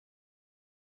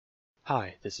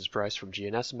Hi, this is Bryce from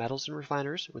G&S Metals and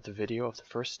Refiners with a video of the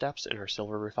first steps in our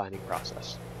silver refining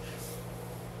process.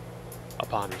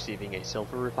 Upon receiving a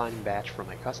silver refining batch from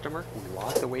a customer, we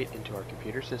log the weight into our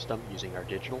computer system using our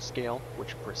digital scale,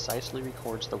 which precisely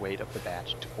records the weight of the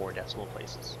batch to 4 decimal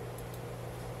places.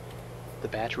 The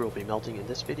batch we will be melting in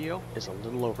this video is a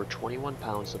little over 21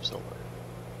 pounds of silver.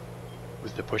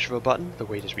 With the push of a button, the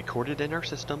weight is recorded in our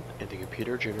system, and the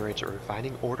computer generates a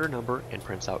refining order number and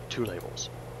prints out 2 labels,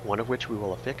 one of which we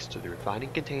will affix to the refining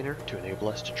container to enable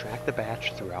us to track the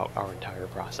batch throughout our entire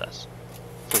process.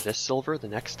 For this silver, the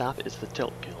next stop is the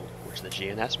tilt kiln, which the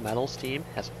G&S Metals team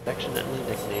has affectionately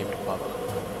nicknamed Bubba.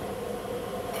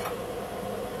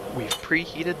 We've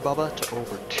preheated Bubba to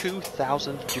over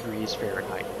 2,000 degrees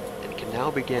Fahrenheit, and can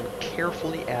now begin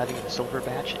carefully adding the silver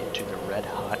batch into the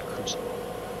red-hot crucible.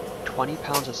 20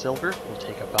 pounds of silver will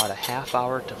take about a half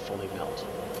hour to fully melt.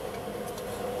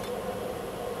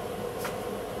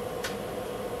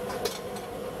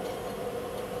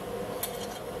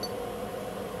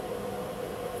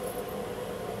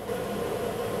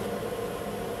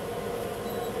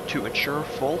 To ensure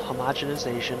full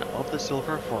homogenization of the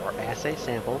silver for our assay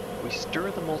sample, we stir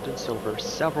the molten silver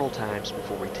several times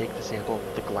before we take the sample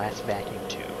with the glass vacuum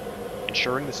tube.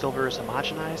 Ensuring the silver is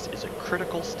homogenized is a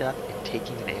critical step in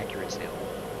taking an accurate sample.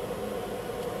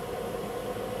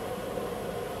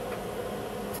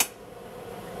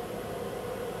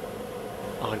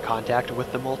 On contact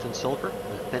with the molten silver,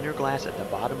 the thinner glass at the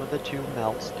bottom of the tube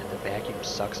melts and the vacuum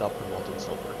sucks up the molten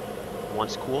silver.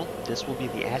 Once cool, this will be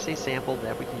the assay sample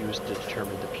that we use to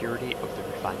determine the purity of the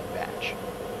refining batch.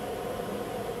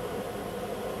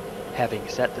 Having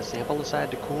set the sample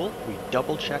aside to cool, we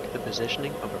double check the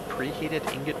positioning of a preheated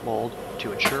ingot mold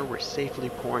to ensure we're safely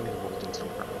pouring the molten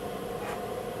silver.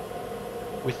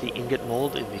 With the ingot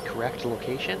mold in the correct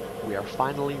location, we are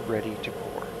finally ready to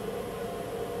pour.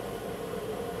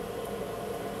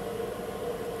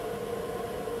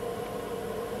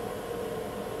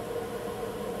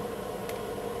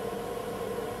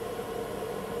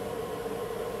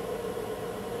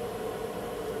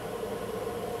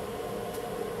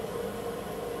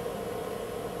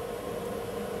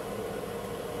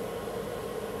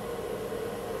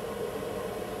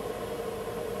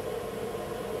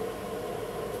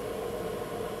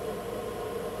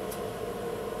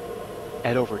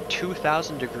 At over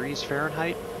 2,000 degrees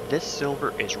Fahrenheit, this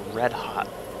silver is red hot,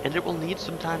 and it will need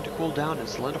some time to cool down and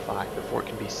solidify before it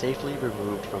can be safely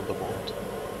removed from the mold.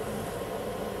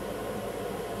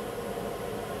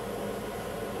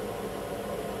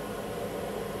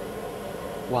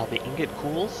 While the ingot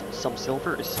cools, some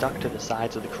silver is stuck to the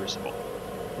sides of the crucible.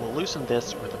 We'll loosen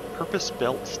this with a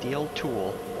purpose-built steel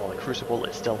tool while the crucible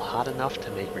is still hot enough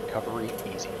to make recovery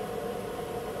easy.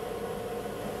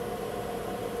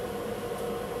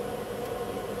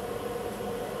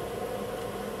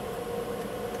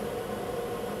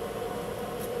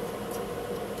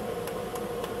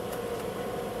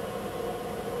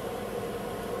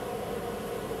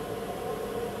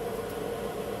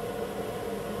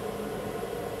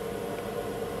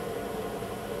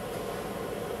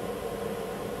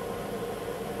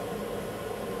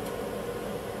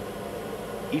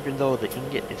 Even though the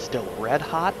ingot is still red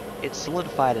hot, it's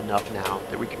solidified enough now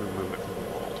that we can remove it from the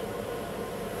mold.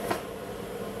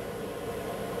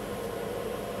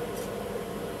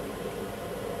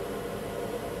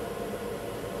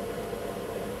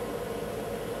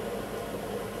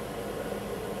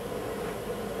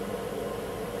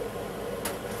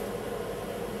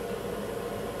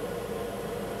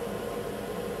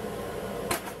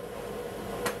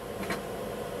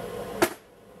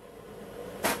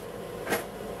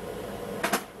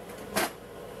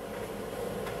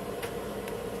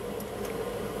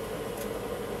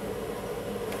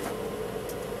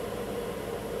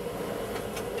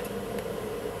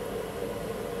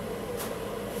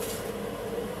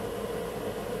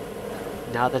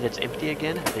 Now that it's empty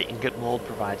again, the ingot mold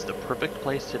provides the perfect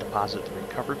place to deposit the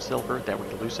recovered silver that we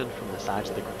loosened from the sides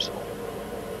of the crucible.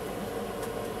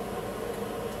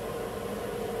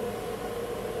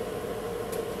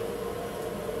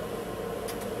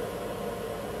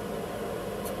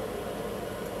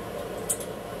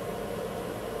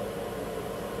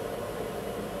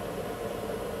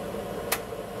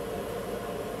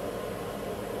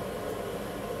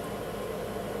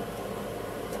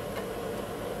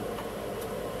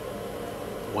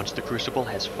 Once the crucible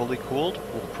has fully cooled,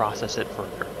 we'll process it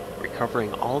further,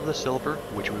 recovering all of the silver,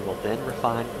 which we will then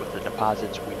refine with the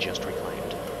deposits we just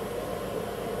reclaimed.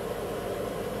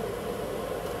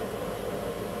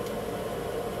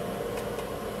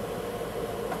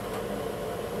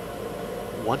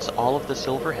 Once all of the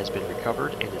silver has been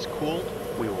recovered and is cooled,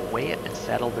 we will weigh it and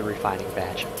settle the refining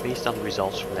batch based on the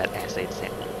results from that assayed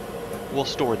sample. We'll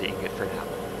store the ingot for now.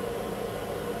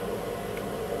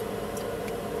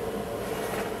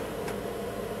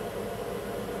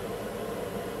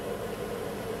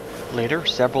 Later,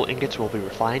 several ingots will be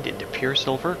refined into pure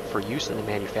silver for use in the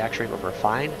manufacturing of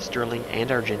refined, sterling, and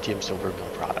argentium silver mill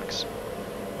products.